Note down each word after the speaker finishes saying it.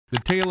The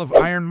tale of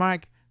Iron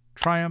Mike,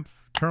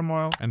 triumph,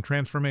 turmoil, and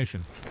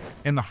transformation.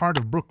 In the heart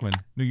of Brooklyn,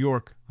 New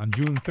York, on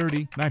June 30,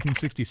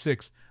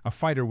 1966, a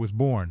fighter was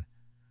born.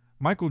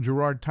 Michael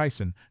Gerard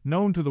Tyson,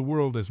 known to the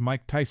world as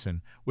Mike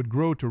Tyson, would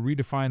grow to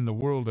redefine the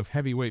world of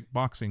heavyweight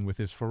boxing with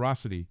his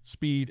ferocity,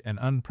 speed, and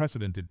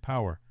unprecedented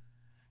power.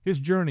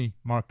 His journey,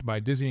 marked by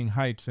dizzying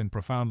heights and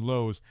profound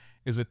lows,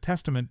 is a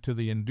testament to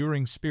the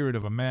enduring spirit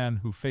of a man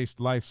who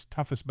faced life's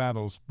toughest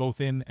battles both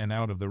in and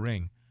out of the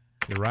ring.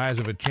 The rise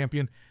of a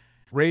champion.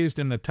 Raised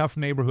in the tough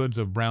neighborhoods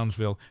of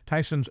Brownsville,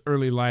 Tyson's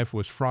early life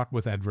was fraught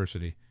with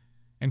adversity.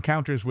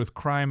 Encounters with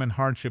crime and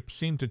hardship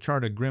seemed to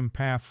chart a grim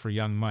path for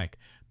young Mike,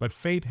 but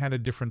fate had a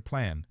different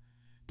plan.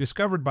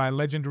 Discovered by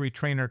legendary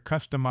trainer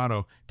Cus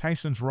D'Amato,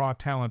 Tyson's raw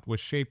talent was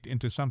shaped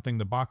into something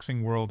the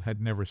boxing world had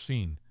never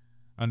seen.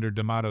 Under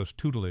D'Amato's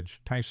tutelage,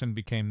 Tyson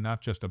became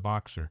not just a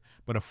boxer,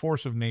 but a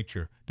force of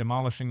nature,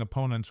 demolishing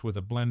opponents with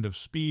a blend of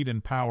speed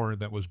and power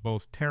that was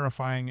both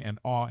terrifying and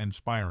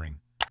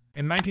awe-inspiring.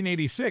 In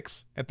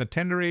 1986, at the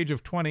tender age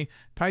of 20,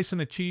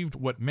 Tyson achieved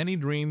what many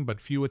dream but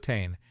few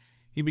attain.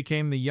 He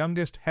became the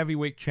youngest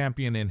heavyweight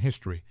champion in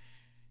history.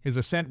 His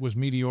ascent was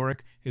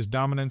meteoric, his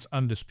dominance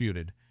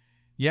undisputed.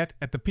 Yet,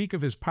 at the peak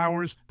of his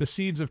powers, the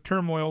seeds of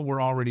turmoil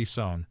were already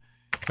sown.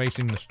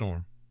 Facing the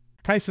storm.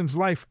 Tyson's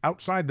life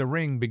outside the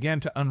ring began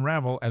to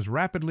unravel as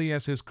rapidly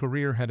as his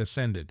career had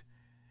ascended.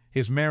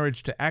 His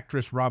marriage to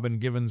actress Robin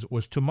Givens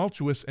was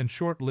tumultuous and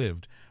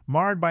short-lived,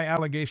 marred by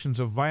allegations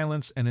of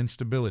violence and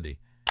instability.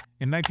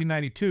 In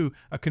 1992,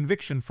 a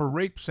conviction for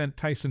rape sent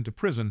Tyson to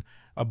prison,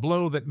 a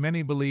blow that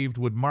many believed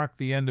would mark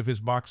the end of his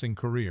boxing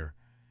career.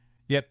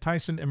 Yet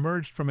Tyson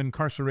emerged from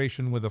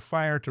incarceration with a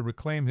fire to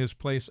reclaim his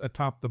place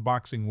atop the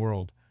boxing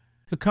world.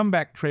 The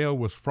comeback trail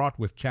was fraught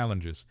with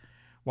challenges.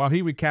 While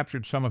he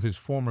recaptured some of his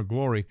former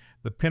glory,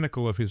 the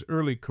pinnacle of his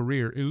early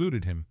career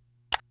eluded him.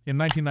 In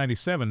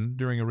 1997,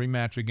 during a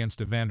rematch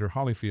against Evander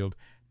Holyfield,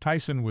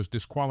 Tyson was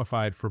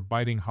disqualified for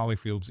biting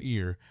Holyfield's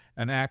ear,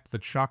 an act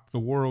that shocked the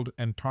world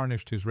and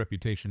tarnished his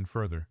reputation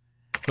further.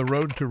 The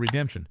road to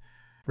redemption.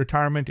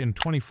 Retirement in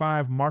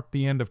 25 marked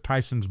the end of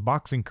Tyson's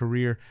boxing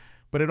career,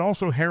 but it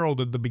also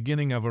heralded the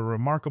beginning of a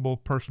remarkable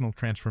personal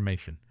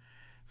transformation.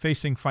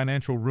 Facing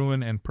financial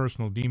ruin and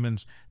personal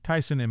demons,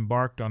 Tyson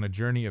embarked on a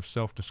journey of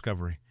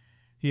self-discovery.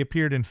 He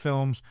appeared in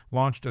films,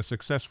 launched a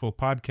successful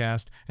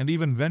podcast, and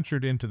even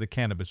ventured into the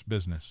cannabis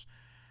business.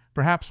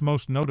 Perhaps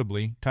most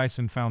notably,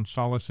 Tyson found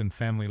solace in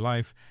family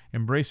life,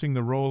 embracing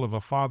the role of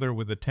a father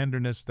with a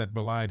tenderness that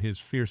belied his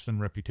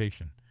fearsome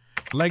reputation.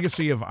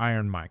 Legacy of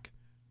Iron Mike.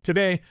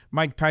 Today,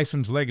 Mike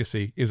Tyson's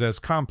legacy is as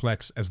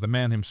complex as the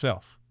man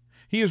himself.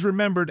 He is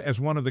remembered as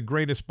one of the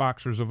greatest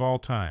boxers of all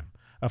time,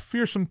 a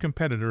fearsome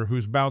competitor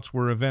whose bouts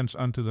were events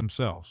unto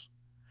themselves.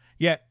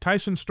 Yet,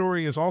 Tyson's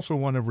story is also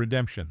one of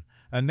redemption,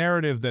 a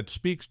narrative that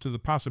speaks to the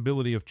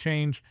possibility of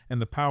change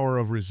and the power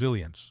of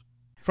resilience.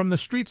 From the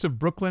streets of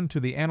Brooklyn to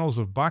the annals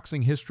of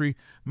boxing history,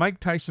 Mike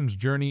Tyson's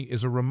journey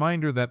is a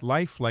reminder that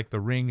life, like the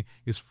ring,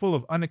 is full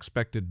of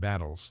unexpected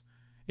battles.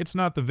 It's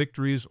not the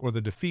victories or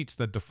the defeats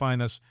that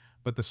define us,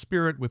 but the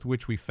spirit with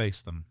which we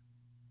face them.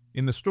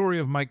 In the story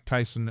of Mike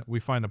Tyson, we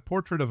find a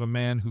portrait of a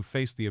man who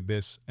faced the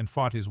abyss and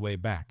fought his way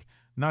back,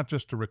 not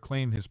just to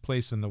reclaim his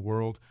place in the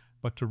world,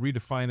 but to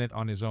redefine it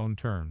on his own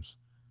terms.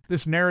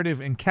 This narrative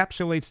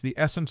encapsulates the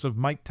essence of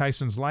Mike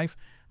Tyson's life,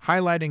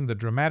 highlighting the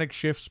dramatic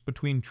shifts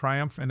between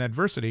triumph and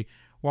adversity,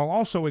 while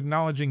also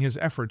acknowledging his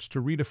efforts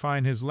to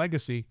redefine his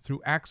legacy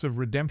through acts of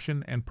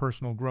redemption and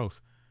personal growth.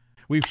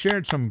 We've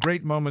shared some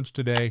great moments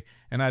today,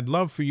 and I'd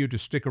love for you to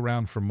stick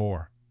around for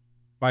more.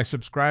 By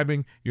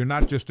subscribing, you're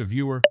not just a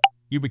viewer,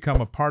 you become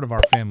a part of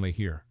our family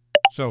here.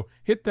 So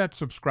hit that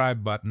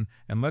subscribe button,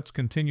 and let's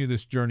continue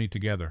this journey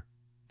together.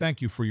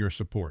 Thank you for your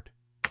support.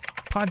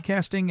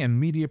 Podcasting and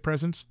media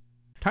presence.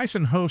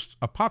 Tyson hosts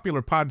a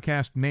popular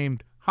podcast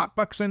named Hot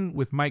Boxin'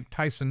 with Mike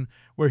Tyson,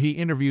 where he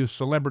interviews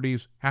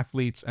celebrities,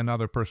 athletes, and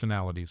other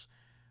personalities.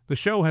 The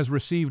show has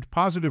received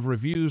positive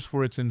reviews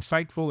for its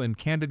insightful and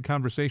candid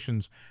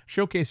conversations,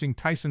 showcasing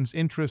Tyson's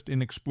interest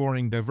in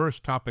exploring diverse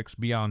topics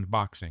beyond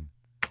boxing.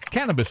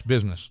 Cannabis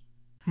business.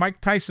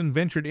 Mike Tyson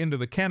ventured into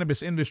the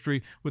cannabis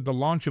industry with the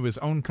launch of his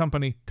own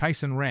company,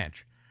 Tyson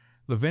Ranch.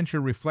 The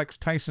venture reflects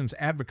Tyson's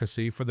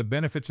advocacy for the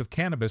benefits of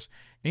cannabis,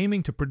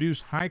 aiming to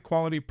produce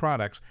high-quality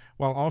products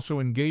while also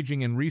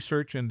engaging in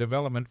research and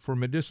development for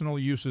medicinal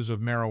uses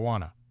of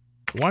marijuana.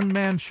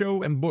 One-man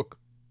show and book.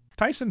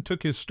 Tyson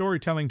took his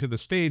storytelling to the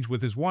stage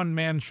with his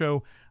one-man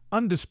show,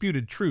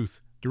 Undisputed Truth,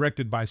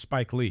 directed by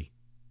Spike Lee.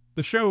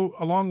 The show,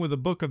 along with a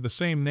book of the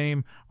same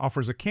name,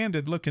 offers a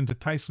candid look into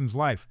Tyson's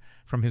life,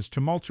 from his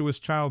tumultuous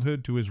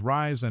childhood to his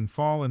rise and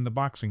fall in the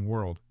boxing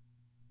world.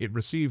 It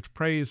received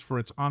praise for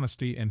its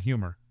honesty and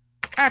humor.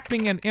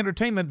 Acting and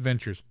entertainment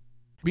ventures.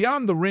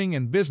 Beyond the ring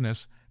and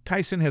business,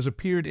 Tyson has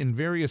appeared in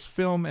various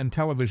film and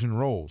television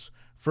roles,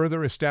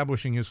 further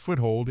establishing his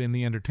foothold in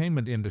the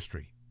entertainment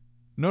industry.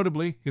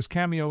 Notably, his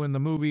cameo in the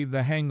movie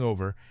The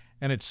Hangover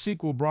and its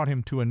sequel brought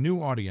him to a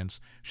new audience,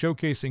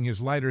 showcasing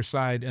his lighter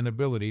side and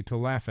ability to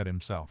laugh at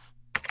himself.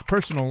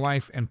 Personal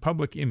life and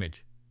public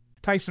image.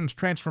 Tyson's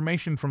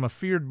transformation from a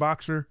feared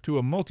boxer to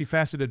a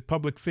multifaceted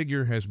public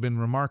figure has been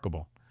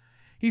remarkable.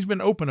 He's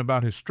been open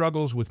about his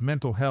struggles with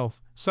mental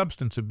health,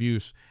 substance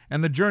abuse,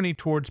 and the journey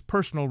towards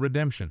personal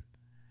redemption.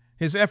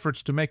 His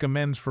efforts to make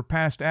amends for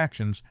past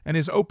actions and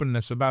his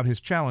openness about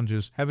his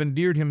challenges have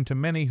endeared him to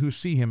many who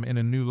see him in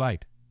a new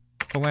light.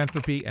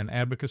 Philanthropy and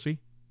advocacy.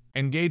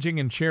 Engaging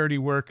in charity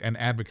work and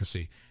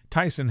advocacy,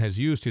 Tyson has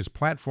used his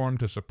platform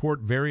to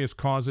support various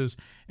causes,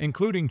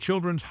 including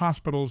children's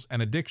hospitals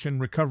and addiction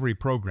recovery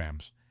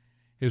programs.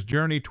 His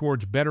journey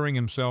towards bettering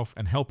himself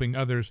and helping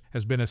others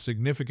has been a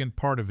significant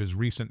part of his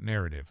recent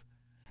narrative.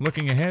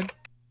 Looking ahead,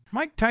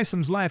 Mike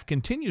Tyson's life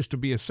continues to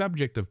be a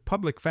subject of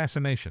public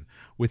fascination,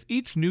 with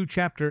each new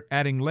chapter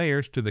adding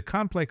layers to the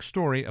complex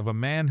story of a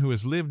man who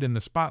has lived in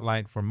the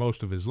spotlight for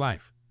most of his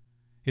life.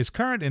 His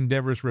current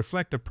endeavors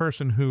reflect a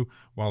person who,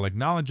 while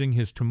acknowledging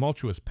his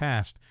tumultuous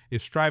past,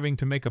 is striving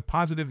to make a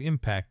positive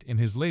impact in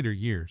his later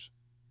years.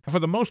 For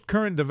the most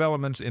current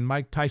developments in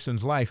Mike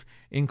Tyson's life,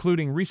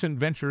 including recent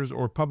ventures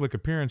or public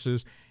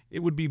appearances, it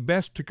would be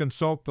best to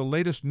consult the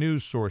latest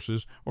news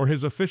sources or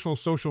his official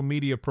social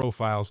media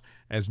profiles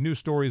as new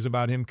stories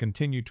about him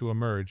continue to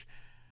emerge.